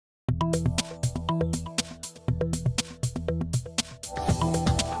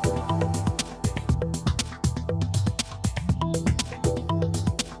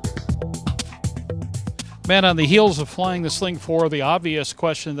Man, on the heels of flying the Sling 4, the obvious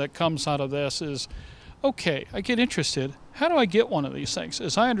question that comes out of this is, okay, I get interested. How do I get one of these things?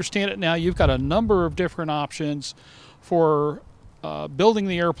 As I understand it now, you've got a number of different options for building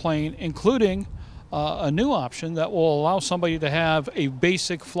the airplane, including a new option that will allow somebody to have a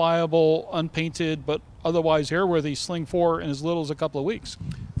basic, flyable, unpainted, but otherwise airworthy Sling 4 in as little as a couple of weeks.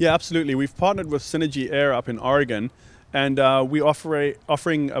 Yeah, absolutely. We've partnered with Synergy Air up in Oregon, and we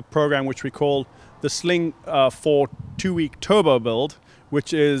offering a program which we call the Sling 4 2-week turbo build,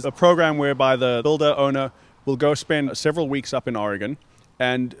 which is a program whereby the builder owner will go spend several weeks up in Oregon,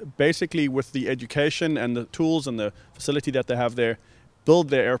 and basically with the education and the tools and the facility that they have there, build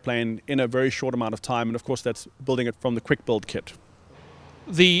their airplane in a very short amount of time. And of course, that's building it from the quick build kit.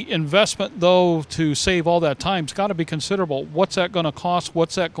 The investment, though, to save all that time has got to be considerable. What's that going to cost?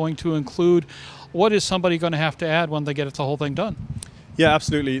 What's that going to include? What is somebody going to have to add when they get the whole thing done? Yeah,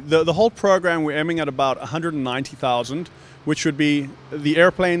 absolutely. The whole program, we're aiming at about $190,000, which would be the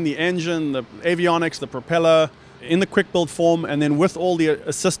airplane, the engine, the avionics, the propeller, in the quick build form, and then with all the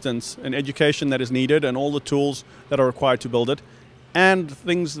assistance and education that is needed and all the tools that are required to build it, and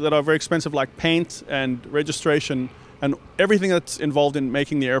things that are very expensive like paint and registration and everything that's involved in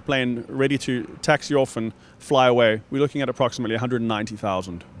making the airplane ready to taxi off and fly away. We're looking at approximately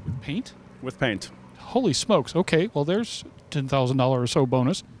 $190,000. With paint? With paint. Holy smokes. Okay, well, there's $10,000 or so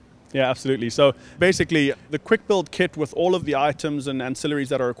bonus. Yeah, absolutely. So basically, the quick build kit with all of the items and ancillaries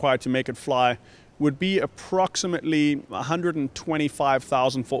that are required to make it fly would be approximately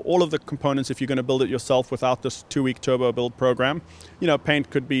 $125,000 for all of the components if you're going to build it yourself without this 2-week turbo build program. You know, paint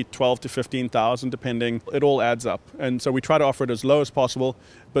could be $12,000 to $15,000 depending. It all adds up. And so we try to offer it as low as possible.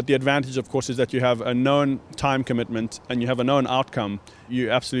 But the advantage, of course, is that you have a known time commitment and you have a known outcome.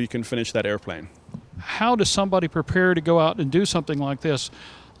 You absolutely can finish that airplane. How does somebody prepare to go out and do something like this?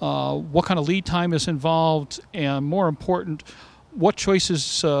 What kind of lead time is involved? And more important, what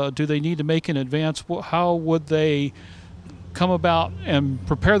choices do they need to make in advance? How would they come about and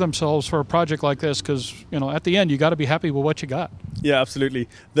prepare themselves for a project like this? Because, you know, at the end, you got to be happy with what you got. Yeah, absolutely.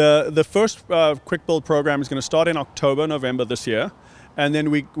 The first quick build program is going to start in October, November this year. And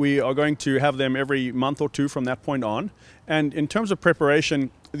then we are going to have them every month or two from that point on. And in terms of preparation,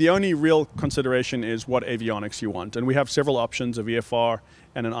 the only real consideration is what avionics you want. And we have several options, a VFR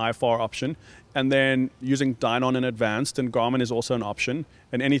and an IFR option. And then using Dynon in advanced, and Garmin is also an option,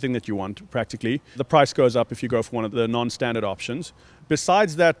 and anything that you want practically. The price goes up if you go for one of the non-standard options.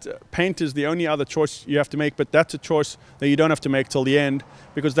 Besides that, paint is the only other choice you have to make, but that's a choice that you don't have to make till the end,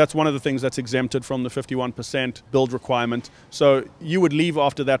 because that's one of the things that's exempted from the 51% build requirement. So you would leave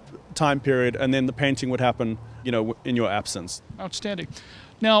after that time period, and then the painting would happen, you know, in your absence. Outstanding.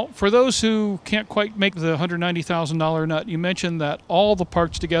 Now, for those who can't quite make the $190,000 nut, you mentioned that all the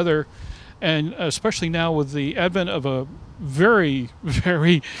parts together, and especially now with the advent of a very,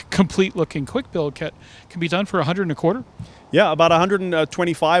 very complete-looking quick build kit, can be done for $125,000? Yeah, about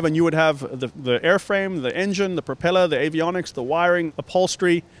 $125,000, and you would have the airframe, the engine, the propeller, the avionics, the wiring,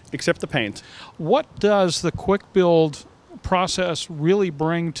 upholstery, except the paint. What does the quick build process really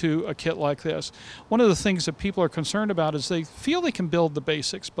bring to a kit like this? One of the things that people are concerned about is they feel they can build the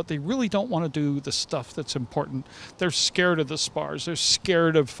basics, but they really don't want to do the stuff that's important. They're scared of the spars. They're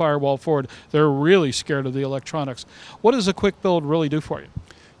scared of firewall forward. They're really scared of the electronics. What does a quick build really do for you?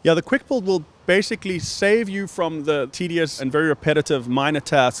 Yeah, the quick build will basically save you from the tedious and very repetitive minor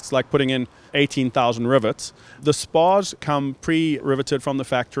tasks like putting in 18,000 rivets. The spars come pre-riveted from the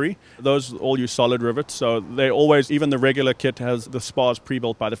factory. Those all use solid rivets, so they always, even the regular kit has the spars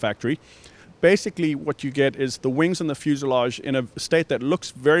pre-built by the factory. Basically what you get is the wings and the fuselage in a state that looks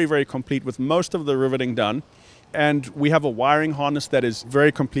very, very complete with most of the riveting done. And we have a wiring harness that is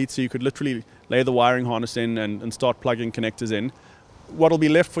very complete, so you could literally lay the wiring harness in and start plugging connectors in. What will be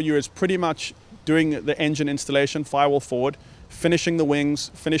left for you is pretty much doing the engine installation, firewall forward, finishing the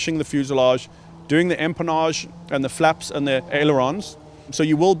wings, finishing the fuselage, doing the empennage and the flaps and the ailerons. So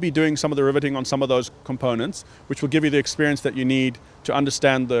you will be doing some of the riveting on some of those components, which will give you the experience that you need to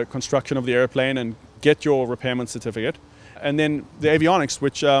understand the construction of the airplane and get your repairman certificate. And then the avionics,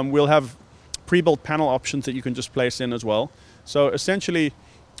 which we'll have pre-built panel options that you can just place in as well. So essentially,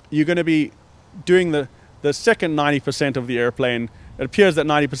 you're going to be doing the second 90% of the airplane. It appears that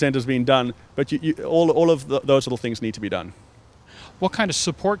 90% has been done, but all of those little things need to be done. What kind of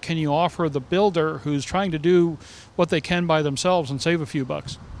support can you offer the builder who's trying to do what they can by themselves and save a few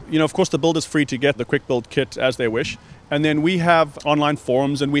bucks? You know, of course, the builder's free to get the quick build kit as they wish. And then we have online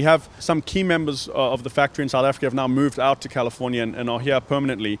forums, and we have some key members of the factory in South Africa have now moved out to California and are here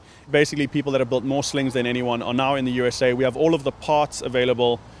permanently. Basically, people that have built more slings than anyone are now in the USA. We have all of the parts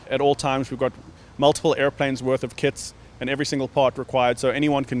available at all times. We've got multiple airplanes worth of kits and every single part required, so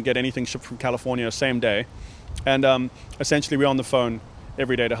anyone can get anything shipped from California same day. And essentially we're on the phone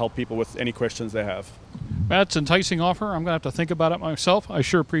every day to help people with any questions they have. Matt's enticing offer. I'm going to have to think about it myself. I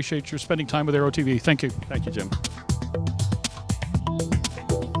sure appreciate your spending time with Aero-TV. Thank you. Thank you, Jim.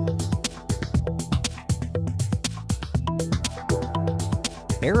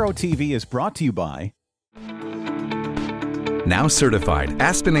 Aero-TV is brought to you by Now certified,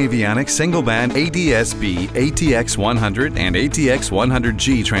 Aspen Avionics single-band ADS-B ATX100 and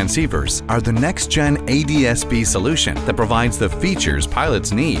ATX100G transceivers are the next-gen ADS-B solution that provides the features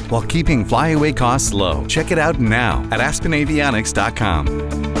pilots need while keeping flyaway costs low. Check it out now at aspenavionics.com.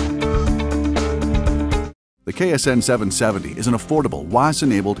 The KSN 770 is an affordable,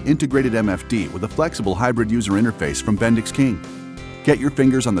 WAS-enabled integrated MFD with a flexible hybrid user interface from Bendix King. Get your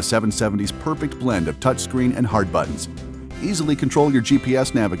fingers on the 770's perfect blend of touchscreen and hard buttons. Easily control your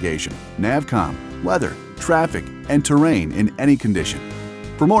GPS navigation, Navcom, weather, traffic, and terrain in any condition.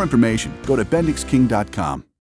 For more information, go to bendixking.com.